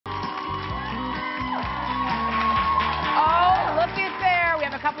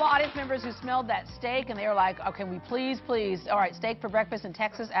members who smelled that steak and they were like, "Okay, we please, all right, steak for breakfast in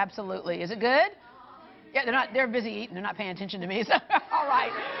Texas? Absolutely. Is it good?" Yeah, they're busy eating. They're not paying attention to me. So, all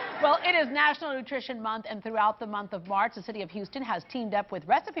right. Well, it is National Nutrition Month, and throughout the month of March, the city of Houston has teamed up with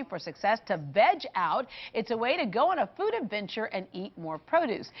Recipe for Success to veg out. It's a way to go on a food adventure and eat more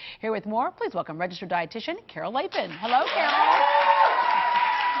produce. Here with more, please welcome registered dietitian Carol Lapin. Hello, Carol.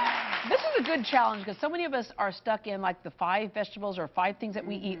 This is a good challenge because so many of us are stuck in like the 5 vegetables or 5 things that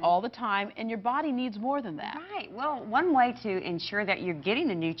we eat all the time, and your body needs more than that. Right. Well, one way to ensure that you're getting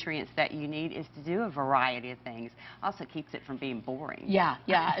the nutrients that you need is to do a variety of things. Also keeps it from being boring. Yeah.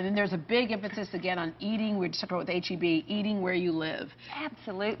 And then there's a big emphasis again on eating. We're just talking about with HEB, eating where you live.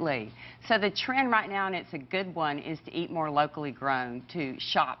 Absolutely. So the trend right now, and it's a good one, is to eat more locally grown, to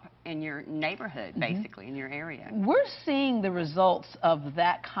shop in your neighborhood, basically, in your area. We're seeing the results of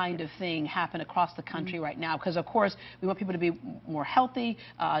that kind of thing happen across the country right now because, of course, we want people to be more healthy,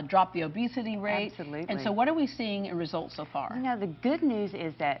 drop the obesity rate. Absolutely. And so what are we seeing in results so far? You know, the good news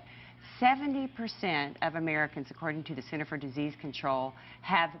is that 70% of Americans, according to the Center for Disease Control,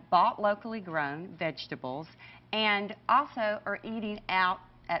 have bought locally grown vegetables and also are eating out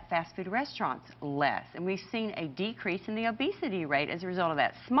at fast food restaurants less. And we've seen a decrease in the obesity rate as a result of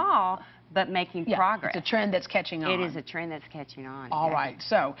that. Small, but making progress. It's a trend that's catching on. It is a trend that's catching on. All right,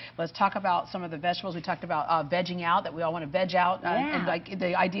 so let's talk about some of the vegetables. We talked about vegging out, that we all want to veg out. And like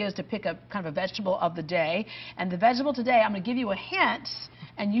the idea is to pick a kind of a vegetable of the day. And the vegetable today, I'm going to give you a hint,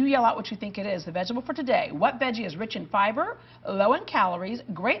 and you yell out what you think it is. The vegetable for today. What veggie is rich in fiber, low in calories,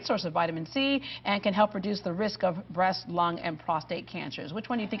 great source of vitamin C, and can help reduce the risk of breast, lung, and prostate cancers? Which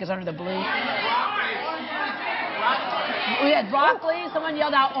one do you think is under the blue? We had broccoli. Someone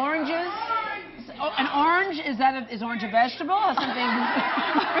yelled out oranges. An orange, is orange a vegetable? Or something?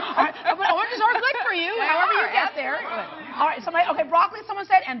 But oranges are good for you, however you get there. All right, okay, broccoli, someone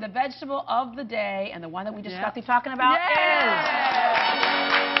said, and the vegetable of the day, and the one that we just got through talking about is...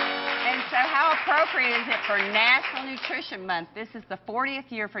 And so how appropriate is it for National Nutrition Month? This is the 40th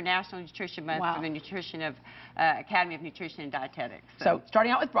year for National Nutrition Month for the Nutrition of Academy of Nutrition and Dietetics. So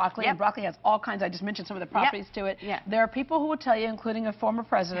starting out with broccoli, and broccoli has all kinds, I just mentioned some of the properties to it. There are people who will tell you, including a former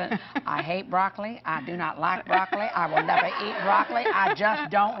president, I hate broccoli, I do not like broccoli, I will never eat broccoli, I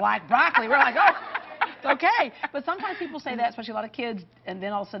just don't like broccoli. We're like, oh, okay. But sometimes people say that, especially a lot of kids, and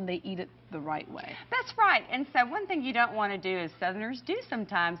then all of a sudden they eat it the right way. That's right. And so one thing you don't want to do, as Southerners do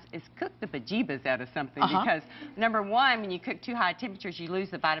sometimes, is cook the bejeebas out of something because, number one, when you cook too high temperatures, you lose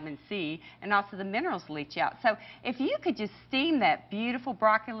the vitamin C, and also the minerals leach out. So if you could just steam that beautiful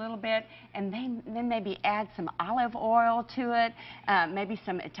broccoli a little bit, and then maybe add some olive oil to it, maybe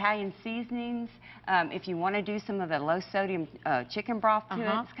some Italian seasonings. If you want to do some of the low-sodium chicken broth to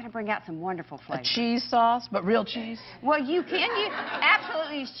it, it's going to bring out some wonderful flavor. A cheese sauce, but real cheese? Well, you can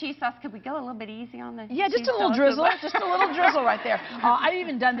absolutely use cheese sauce. Could we go a little bit easy on the just a little drizzle. Just a little drizzle right there. I've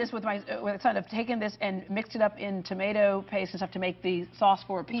even done this with my son. I've taken this and mixed it up in tomato paste and stuff to make the sauce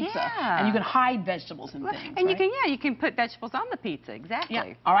for a pizza. And you can hide vegetables and things. And you can put vegetables on the pizza.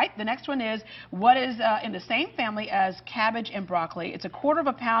 Exactly. All right. The next one is what is in the same family as cabbage and broccoli. It's a quarter of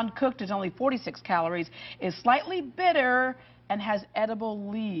a pound cooked. It's only 46 calories. Is slightly bitter and has edible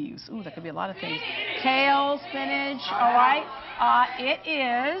leaves. Ooh, that could be a lot of things. Kale, spinach, all right. It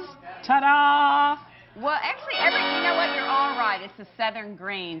is, ta-da! Well, actually, you know what? You're all right. It's the southern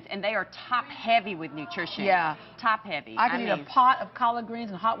greens, and they are top-heavy with nutrition. Yeah. Top-heavy. I can eat a pot of collard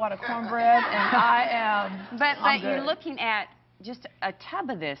greens and hot water cornbread, and I am But you're looking at just a tub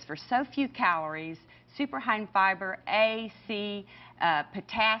of this for so few calories, super high in fiber, A, C,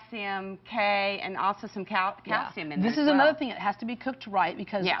 potassium, K, and also some calcium in there. This is another thing. It has to be cooked right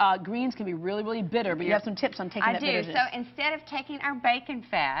because greens can be really, really bitter, but you have some tips on taking that bitterness. So instead of taking our bacon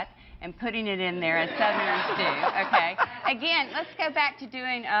fat and putting it in there as Southerners do, okay, again, let's go back to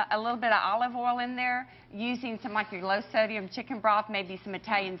doing a little bit of olive oil in there, using some like your low-sodium chicken broth, maybe some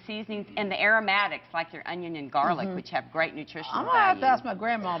Italian seasonings, and the aromatics like your onion and garlic, which have great nutritional value. I'm going to have to ask my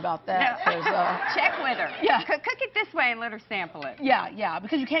grandma about that. Check with her. Yeah. Cook it this way and let her sample it. Yeah,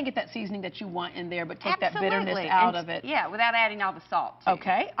 because you can't get that seasoning that you want in there, but take that bitterness out of it. Yeah, without adding all the salt, too.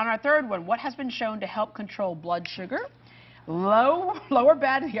 Okay, on our third one, what has been shown to help control blood sugar? Lower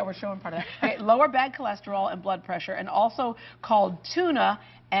bad, we're showing part of that. Okay, lower bad cholesterol and blood pressure, and also called tuna,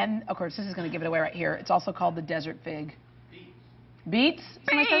 and of course this is going to give it away right here. It's also called the desert fig. Beets?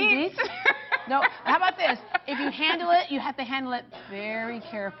 Somebody said beets? No, how about this? If you handle it, you have to handle it very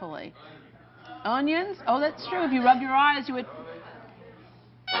carefully. Onions? Oh, that's true. If you rubbed your eyes, you would...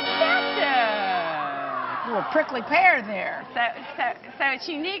 little prickly pear there. So it's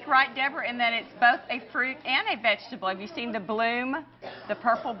unique, right, Deborah, in that it's both a fruit and a vegetable. Have you seen the bloom, the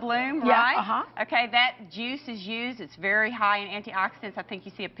purple bloom, right? Yeah, Okay, that juice is used. It's very high in antioxidants. I think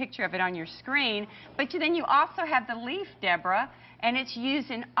you see a picture of it on your screen. But then you also have the leaf, Deborah, and it's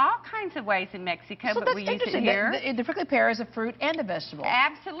used in all kinds of ways in Mexico, So but we use it here. The prickly pear is a fruit and a vegetable.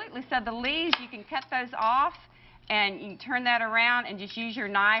 Absolutely. So the leaves, you can cut those off, and you can turn that around and just use your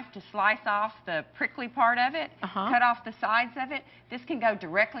knife to slice off the prickly part of it, cut off the sides of it. This can go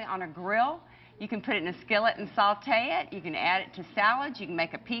directly on a grill. You can put it in a skillet and saute it. You can add it to salads. You can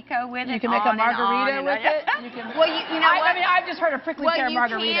make a pico with it. You can make a margarita with it. You can, well, you know what? I mean, I've just heard of prickly pear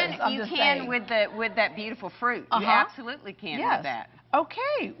margaritas. You can with that beautiful fruit. You absolutely can with that.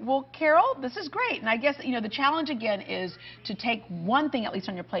 Okay, well, Carol, this is great. And I guess, you know, the challenge again is to take one thing at least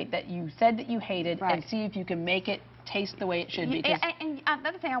on your plate that you said that you hated and see if you can make it taste the way it should be. And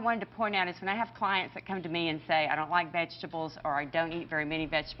another thing I wanted to point out is when I have clients that come to me and say, I don't like vegetables or I don't eat very many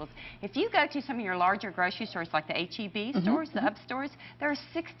vegetables, if you go to some of your larger grocery stores like the HEB stores, the up stores, there are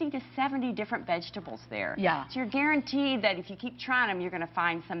 60 to 70 different vegetables there. Yeah. So you're guaranteed that if you keep trying them, you're going to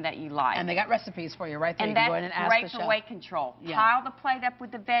find some that you like. And they got recipes for you right there. And you can go in and ask great the for chef. weight control. Yeah. Pile the plate up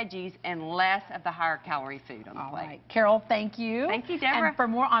with the veggies and less of the higher calorie food on the plate. All right. Carol, thank you. Thank you, Deborah. And for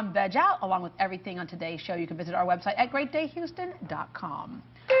more on VegOut, along with everything on today's show, you can visit our website at greatdayhouston.com.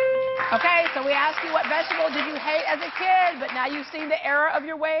 Okay, so we asked you what vegetable did you hate as a kid, but now you've seen the error of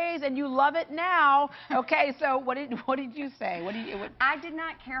your ways and you love it now. Okay, so what did you say? I did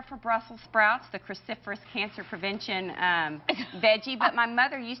not care for Brussels sprouts, the cruciferous cancer prevention veggie, but my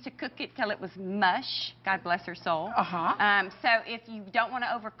mother used to cook it till it was mush. God bless her soul. So if you don't want to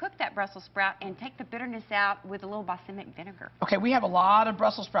overcook that Brussels sprout, and take the bitterness out with a little balsamic vinegar. Okay, we have a lot of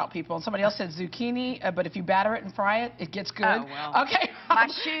Brussels sprout people, and somebody else said zucchini, but if you batter it and fry it, it gets good. Oh, well. Okay. My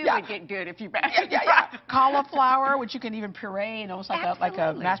shoe would get good if you batter it. Cauliflower, which you can even puree, almost like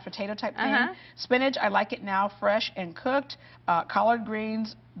a mashed potato type thing. Spinach, I like it now fresh and cooked. Collard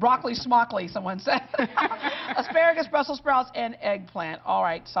greens, broccoli smockly, someone said. Asparagus, Brussels sprouts, and eggplant. All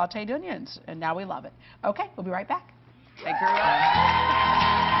right, sauteed onions, and now we love it. Okay, we'll be right back. They grew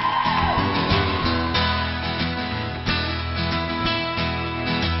up.